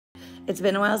It's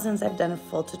been a while since I've done a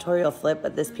full tutorial flip,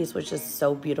 but this piece was just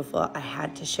so beautiful, I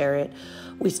had to share it.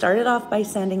 We started off by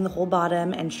sanding the whole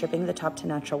bottom and stripping the top to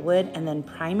natural wood and then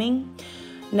priming.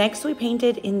 Next, we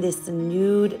painted in this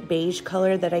nude beige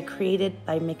color that I created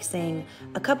by mixing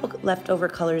a couple leftover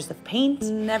colors of paint.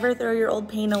 Never throw your old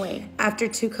paint away. After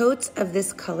 2 coats of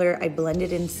this color, I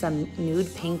blended in some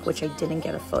nude pink, which I didn't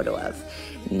get a photo of.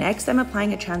 Next, I'm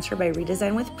applying a transfer by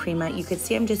Redesign with Prima. You could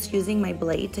see I'm just using my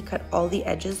blade to cut all the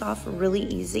edges off really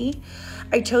easy.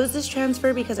 I chose this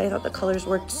transfer because I thought the colors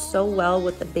worked so well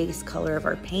with the base color of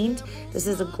our paint. This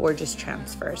is a gorgeous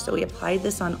transfer. So we applied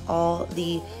this on all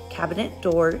the cabinet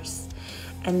doors.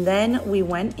 And then we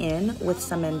went in with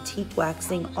some antique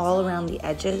waxing all around the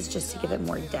edges just to give it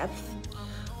more depth.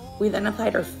 We then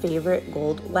applied our favorite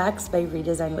gold wax by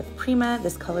Redesign with Prima.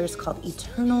 This color is called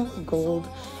Eternal Gold,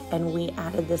 and we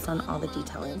added this on all the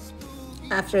detailing.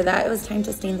 After that, it was time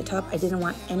to stain the top. I didn't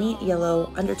want any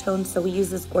yellow undertones, so we used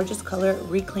this gorgeous color,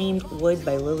 Reclaimed Wood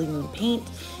by Lily Moon Paint,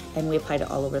 and we applied it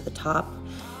all over the top.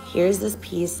 Here's this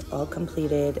piece all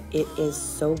completed. It is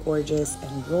so gorgeous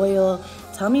and royal.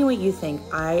 Tell me what you think.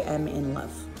 I am in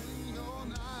love.